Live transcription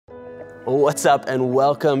Well, what's up, and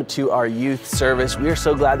welcome to our youth service. We are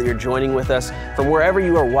so glad that you're joining with us. From wherever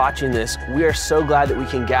you are watching this, we are so glad that we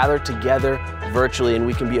can gather together virtually and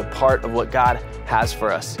we can be a part of what God has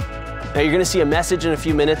for us. Now, you're going to see a message in a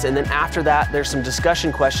few minutes, and then after that, there's some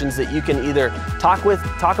discussion questions that you can either talk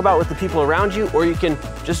about with the people around you, or you can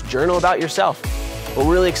just journal about yourself.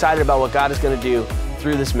 We're really excited about what God is going to do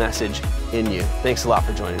through this message in you. Thanks a lot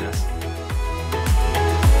for joining us.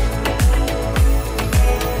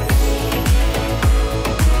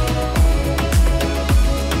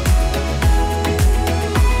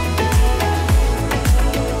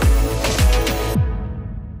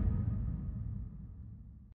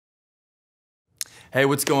 Hey,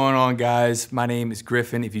 what's going on, guys? My name is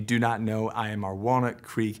Griffin. If you do not know, I am our Walnut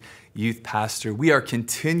Creek youth pastor. We are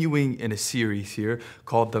continuing in a series here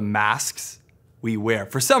called The Masks We Wear.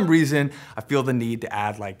 For some reason, I feel the need to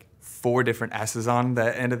add like 4 different S's on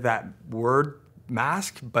the end of that word,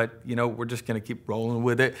 mask, but we're just gonna keep rolling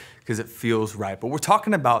with it because it feels right. But we're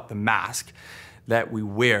talking about the mask that we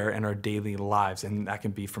wear in our daily lives, and that can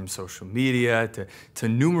be from social media to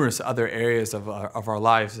numerous other areas of our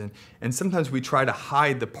lives. And sometimes we try to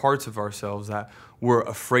hide the parts of ourselves that we're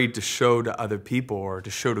afraid to show to other people or to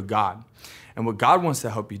show to God. And what God wants to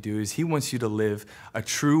help you do is He wants you to live a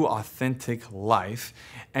true, authentic life.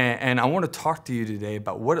 And I want to talk to you today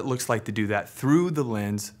about what it looks like to do that through the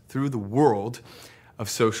lens, through the world of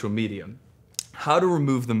social media. How to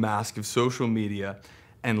remove the mask of social media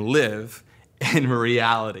and live in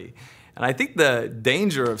reality. And I think the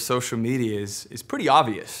danger of social media is pretty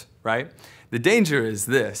obvious, right? The danger is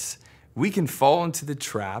this: we can fall into the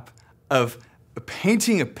trap of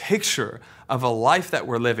painting a picture of a life that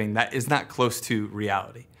we're living that is not close to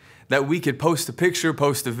reality. That we could post a picture,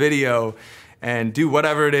 post a video, and do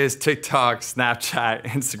whatever it is, TikTok, Snapchat,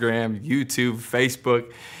 Instagram, YouTube,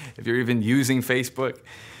 Facebook, if you're even using Facebook.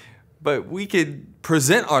 But we could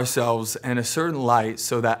present ourselves in a certain light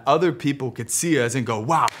so that other people could see us and go,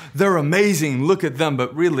 wow, they're amazing, look at them.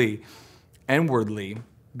 But really, inwardly,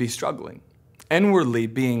 be struggling, inwardly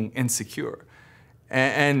being insecure.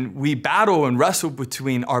 And we battle and wrestle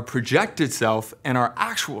between our projected self and our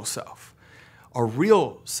actual self, our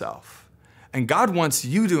real self. And God wants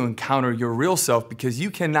you to encounter your real self, because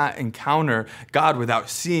you cannot encounter God without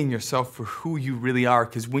seeing yourself for who you really are.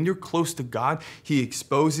 Because when you're close to God, He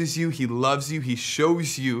exposes you, He loves you, He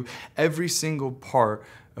shows you every single part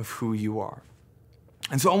of who you are.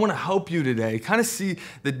 And so I want to help you today kind of see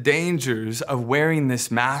the dangers of wearing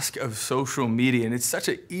this mask of social media. And it's such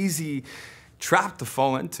an easy trap to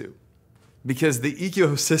fall into, because the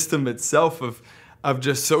ecosystem itself of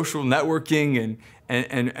just social networking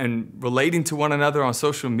and relating to one another on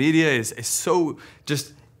social media is so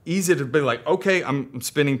just easy to be like, okay, I'm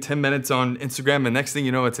spending 10 minutes on Instagram, and next thing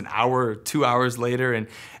you know, it's an hour or 2 hours later,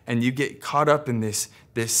 and you get caught up in this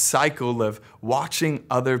cycle of watching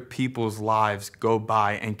other people's lives go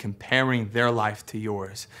by and comparing their life to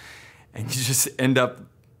yours. And you just end up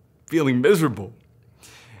feeling miserable.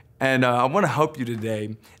 And I want to help you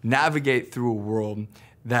today navigate through a world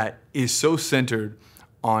that is so centered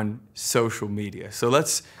on social media. So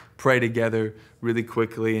let's pray together really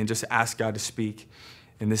quickly and just ask God to speak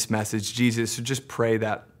in this message. Jesus, so just pray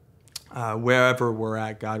that wherever we're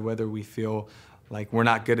at, God, whether we feel like we're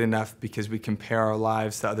not good enough because we compare our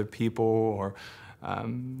lives to other people, or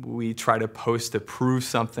we try to post to prove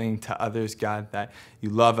something to others, God, that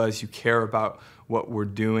you love us, you care about what we're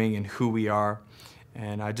doing and who we are.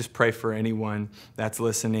 And I just pray for anyone that's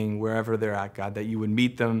listening, wherever they're at, God, that you would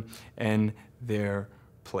meet them in their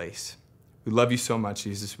place. We love you so much,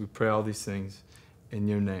 Jesus. We pray all these things in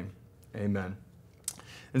your name. Amen.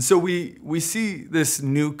 And so we see this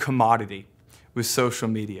new commodity with social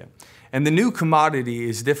media. And the new commodity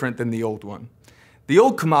is different than the old one. The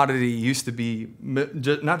old commodity used to be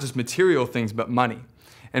not just material things, but money.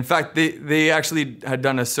 In fact, they actually had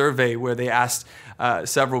done a survey where they asked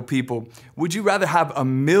several people, would you rather have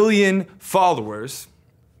 1 million followers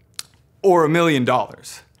or $1 million?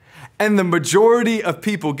 And the majority of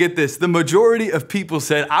people, get this, the majority of people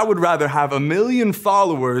said, I would rather have 1 million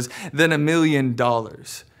followers than $1 million.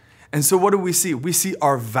 And so what do we see? We see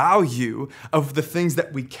our value of the things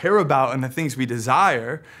that we care about and the things we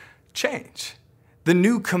desire change. The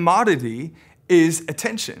new commodity is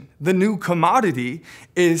attention. The new commodity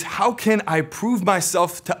is, how can I prove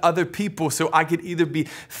myself to other people so I could either be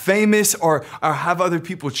famous or have other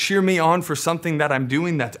people cheer me on for something that I'm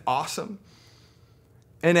doing that's awesome.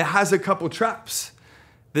 And it has a couple traps,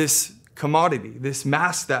 this commodity, this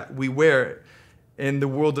mask that we wear in the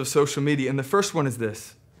world of social media. And the first one is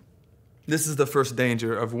this. This is the first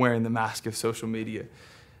danger of wearing the mask of social media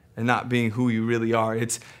and not being who you really are.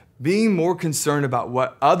 It's being more concerned about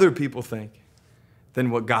what other people think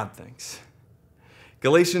than what God thinks.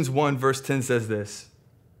 Galatians 1 verse 10 says this.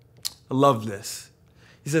 I love this.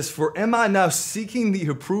 He says, "For am I now seeking the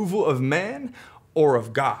approval of man or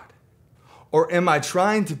of God? Or am I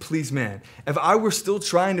trying to please man? If I were still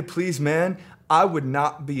trying to please man, I would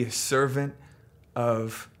not be a servant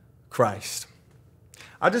of Christ."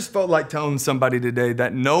 I just felt like telling somebody today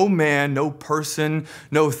that no man, no person,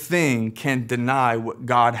 no thing can deny what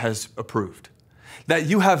God has approved. That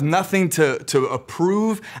you have nothing to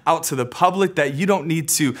approve out to the public, that you don't need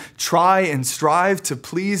to try and strive to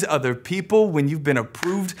please other people when you've been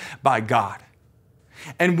approved by God.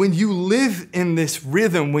 And when you live in this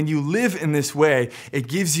rhythm, when you live in this way, it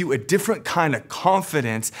gives you a different kind of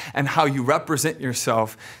confidence in how you represent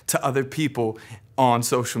yourself to other people on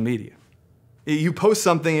social media. You post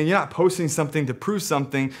something and you're not posting something to prove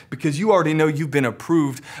something because you already know you've been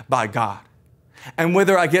approved by God. And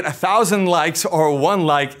whether I get 1,000 likes or 1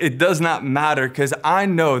 like, it does not matter because I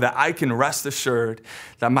know that I can rest assured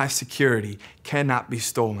that my security cannot be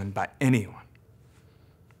stolen by anyone.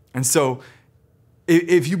 And so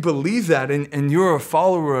if you believe that and you're a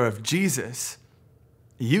follower of Jesus,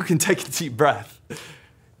 you can take a deep breath.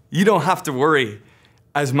 You don't have to worry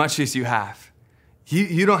as much as you have.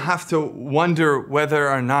 You don't have to wonder whether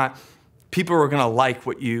or not people are going to like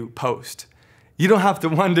what you post. You don't have to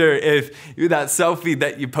wonder if that selfie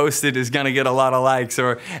that you posted is going to get a lot of likes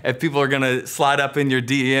or if people are going to slide up in your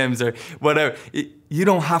DMs or whatever. You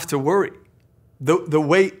don't have to worry. The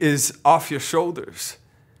weight is off your shoulders.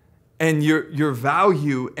 And your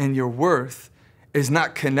value and your worth is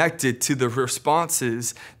not connected to the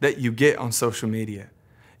responses that you get on social media.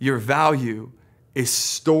 Your value is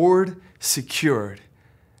stored, secured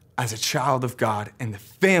as a child of God in the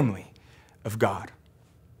family of God.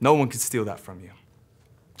 No one can steal that from you.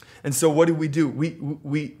 And so what do?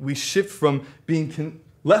 We shift from being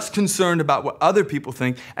less concerned about what other people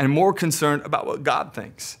think and more concerned about what God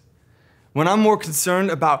thinks. When I'm more concerned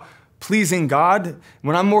about pleasing God,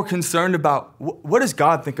 when I'm more concerned about what does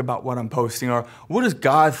God think about what I'm posting, or what does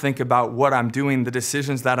God think about what I'm doing, the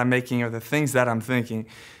decisions that I'm making, or the things that I'm thinking,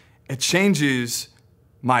 it changes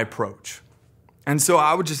my approach. And so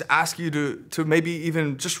I would just ask you to maybe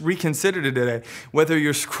even just reconsider today, whether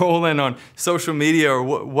you're scrolling on social media or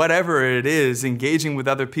whatever it is, engaging with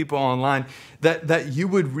other people online, that you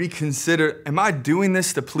would reconsider, am I doing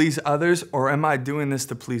this to please others or am I doing this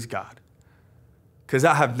to please God? Because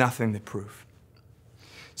I have nothing to prove.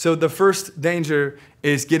 So the first danger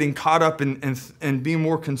is getting caught up and being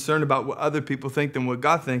more concerned about what other people think than what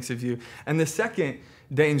God thinks of you. And the second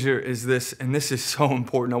danger is this, and this is so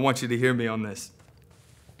important. I want you to hear me on this.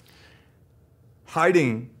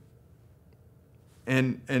 Hiding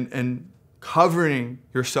and covering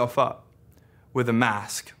yourself up with a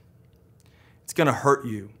mask, it's going to hurt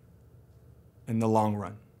you in the long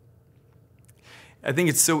run. I think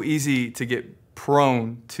it's so easy to get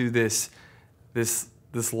prone to this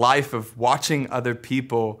life of watching other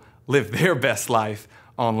people live their best life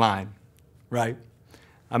online, right?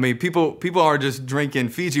 I mean, people are just drinking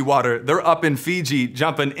Fiji water. They're up in Fiji,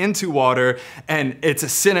 jumping into water, and it's a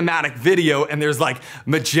cinematic video, and there's like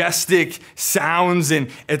majestic sounds, and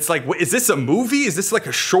it's like, is this a movie? Is this like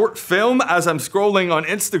a short film as I'm scrolling on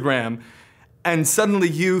Instagram? And suddenly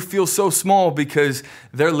you feel so small because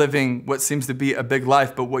they're living what seems to be a big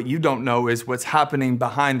life, but what you don't know is what's happening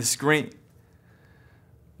behind the screen.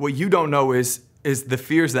 What you don't know is the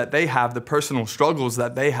fears that they have, the personal struggles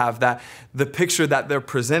that they have, that the picture that they're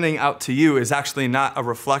presenting out to you is actually not a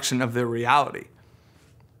reflection of their reality.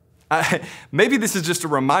 Maybe this is just a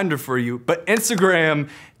reminder for you, but Instagram,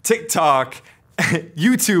 TikTok,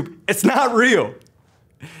 YouTube, it's not real.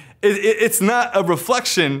 It's not a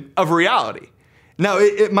reflection of reality. Now,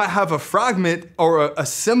 it might have a fragment or a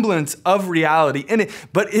semblance of reality in it,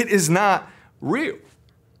 but it is not real.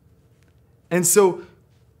 And so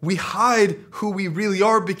we hide who we really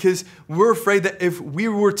are because we're afraid that if we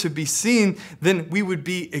were to be seen, then we would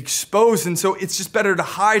be exposed. And so it's just better to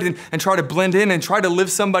hide and try to blend in and try to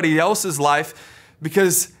live somebody else's life,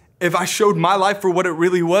 because if I showed my life for what it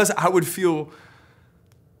really was, I would feel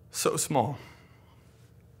so small.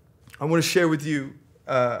 I want to share with you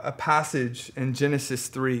a passage in Genesis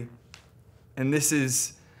 3. And this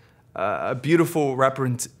is a beautiful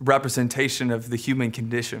representation of the human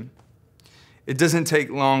condition. It doesn't take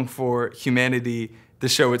long for humanity to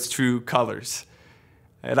show its true colors.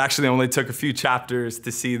 It actually only took a few chapters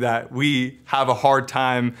to see that we have a hard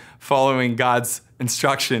time following God's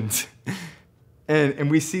instructions.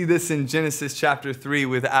 And we see this in Genesis chapter 3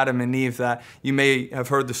 with Adam and Eve, that you may have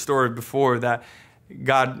heard the story before, that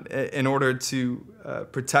God, in order to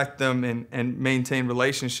protect them and maintain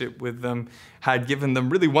relationship with them, had given them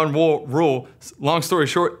really one rule. Long story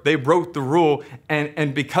short, they broke the rule,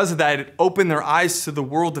 and because of that, it opened their eyes to the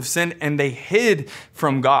world of sin, and they hid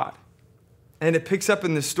from God. And it picks up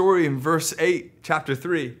in the story in verse 8, chapter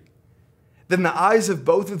 3. Then the eyes of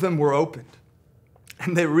both of them were opened,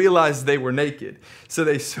 and they realized they were naked. So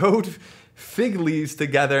they sewed fig leaves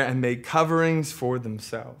together and made coverings for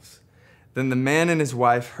themselves. Then the man and his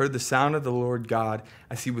wife heard the sound of the Lord God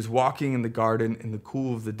as he was walking in the garden in the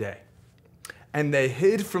cool of the day. And they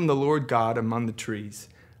hid from the Lord God among the trees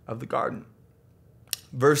of the garden.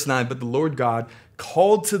 Verse 9, but the Lord God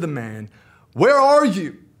called to the man, "Where are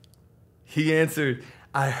you?" He answered,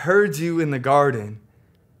 "I heard you in the garden."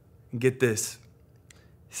 And get this.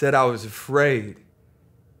 He said, "I was afraid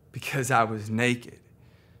because I was naked,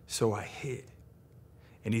 so I hid."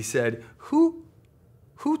 And he said,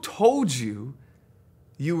 Who told you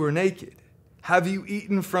you were naked? Have you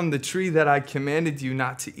eaten from the tree that I commanded you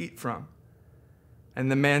not to eat from?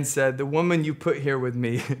 And the man said, "The woman you put here with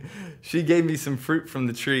me, she gave me some fruit from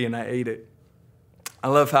the tree and I ate it." I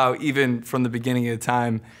love how even from the beginning of the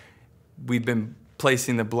time, we've been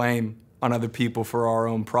placing the blame on other people for our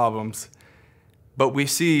own problems. But we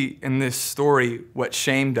see in this story what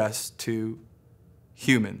shamed us to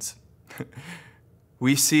humans.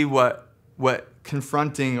 We see what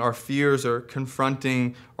confronting our fears or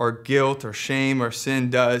confronting our guilt or shame or sin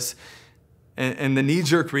does. And the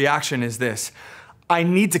knee-jerk reaction is this: I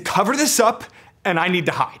need to cover this up and I need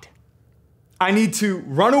to hide. I need to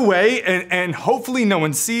run away and hopefully no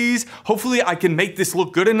one sees. Hopefully I can make this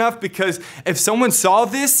look good enough, because if someone saw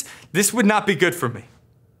this, this would not be good for me.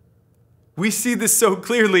 We see this so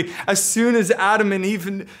clearly. As soon as Adam and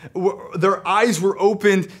Eve, their eyes were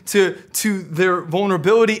opened to their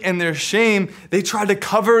vulnerability and their shame, they tried to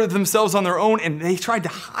cover themselves on their own, and they tried to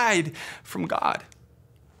hide from God.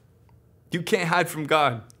 You can't hide from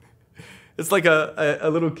God. It's like a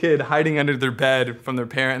little kid hiding under their bed from their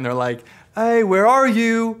parent, and they're like, "Hey, where are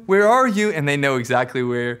you? Where are you?" And they know exactly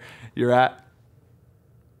where you're at.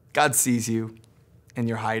 God sees you and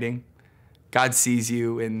you're hiding. God sees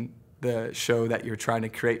you in the show that you're trying to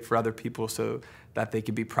create for other people so that they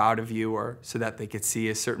could be proud of you, or so that they could see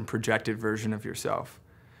a certain projected version of yourself.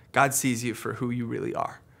 God sees you for who you really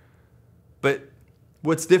are. But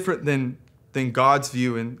what's different than God's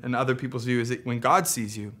view and other people's view is that when God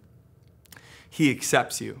sees you, he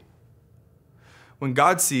accepts you. When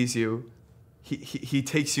God sees you, he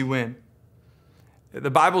takes you in. The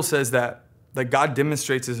Bible says that God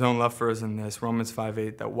demonstrates his own love for us in this, Romans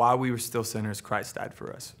 5:8, that while we were still sinners, Christ died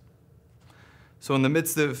for us. So in the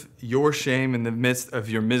midst of your shame, in the midst of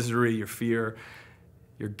your misery, your fear,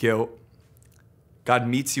 your guilt, God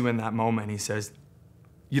meets you in that moment. He says,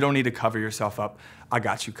 you don't need to cover yourself up. I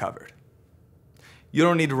got you covered. You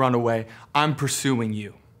don't need to run away. I'm pursuing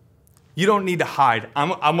you. You don't need to hide. I'm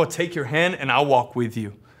going to take your hand and I'll walk with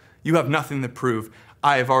you. You have nothing to prove.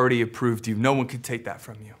 I have already approved you. No one can take that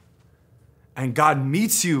from you. And God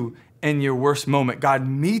meets you in your worst moment. God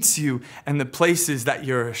meets you in the places that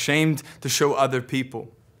you're ashamed to show other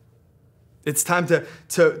people. It's time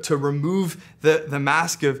to remove the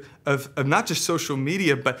mask of not just social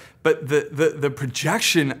media, but the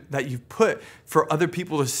projection that you've put for other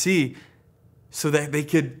people to see, so that they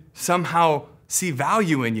could somehow see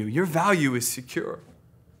value in you. Your value is secure.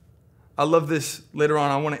 I love this later on.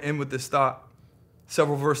 I want to end with this thought.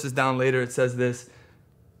 Several verses down later, it says this: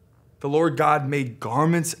 the Lord God made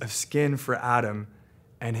garments of skin for Adam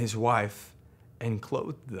and his wife and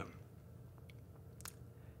clothed them.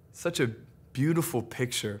 Such a beautiful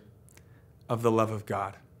picture of the love of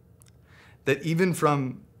God. That even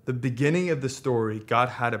from the beginning of the story, God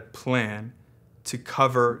had a plan to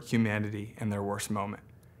cover humanity in their worst moment.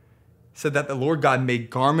 It said that the Lord God made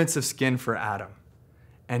garments of skin for Adam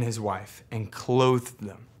and his wife and clothed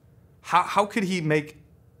them. How could he make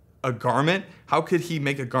a garment? How could he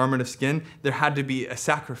make a garment of skin? There had to be a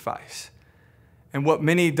sacrifice. And what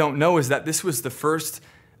many don't know is that this was the first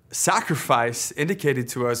sacrifice indicated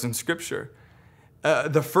to us in Scripture.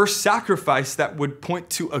 The first sacrifice that would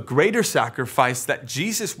point to a greater sacrifice, that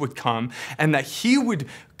Jesus would come and that he would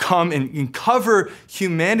come and cover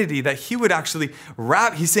humanity, that he would actually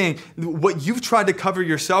wrap. He's saying, what you've tried to cover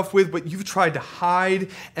yourself with, what you've tried to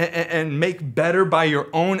hide and make better by your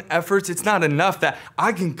own efforts, it's not enough. That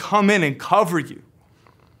I can come in and cover you.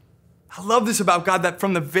 I love this about God, that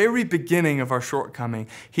from the very beginning of our shortcoming,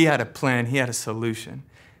 he had a plan, he had a solution.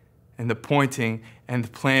 And the pointing and the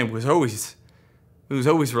plan was always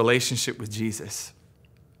relationship with Jesus.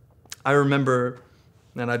 I remember,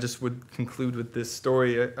 and I just would conclude with this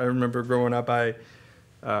story. I remember growing up, I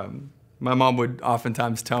My mom would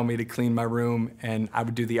oftentimes tell me to clean my room, and I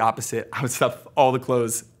would do the opposite. I would stuff all the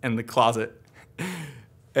clothes in the closet.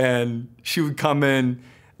 And she would come in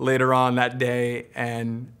later on that day,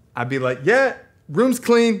 and I'd be like, yeah, room's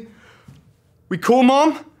clean. We cool,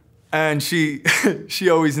 Mom? And she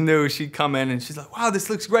always knew. She'd come in, and she's like, wow, this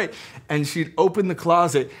looks great. And she'd open the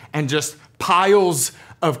closet, and just piles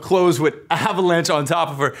of clothes would avalanche on top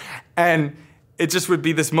of her. And it just would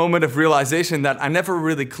be this moment of realization that I never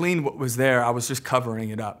really cleaned what was there. I was just covering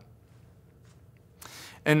it up.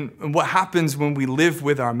 And what happens when we live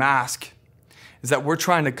with our mask is that we're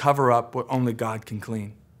trying to cover up what only God can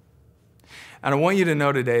clean. And I want you to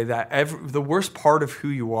know today that the worst part of who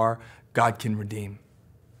you are, God can redeem.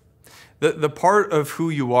 The part of who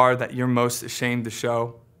you are that you're most ashamed to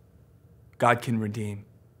show, God can redeem.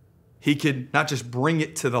 He could not just bring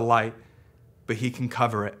it to the light, but he can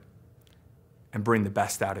cover it and bring the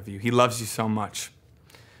best out of you. He loves you so much.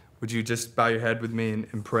 Would you just bow your head with me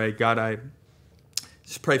and pray? God, I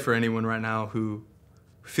just pray for anyone right now who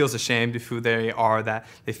feels ashamed of who they are, that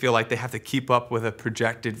they feel like they have to keep up with a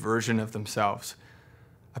projected version of themselves.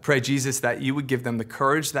 I pray, Jesus, that you would give them the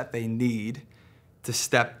courage that they need to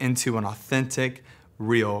step into an authentic,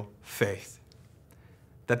 real faith.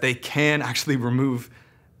 That they can actually remove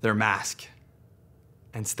their mask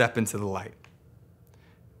and step into the light.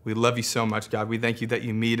 We love you so much, God. We thank you that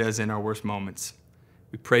you meet us in our worst moments.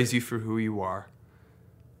 We praise you for who you are.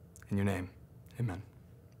 In your name, amen.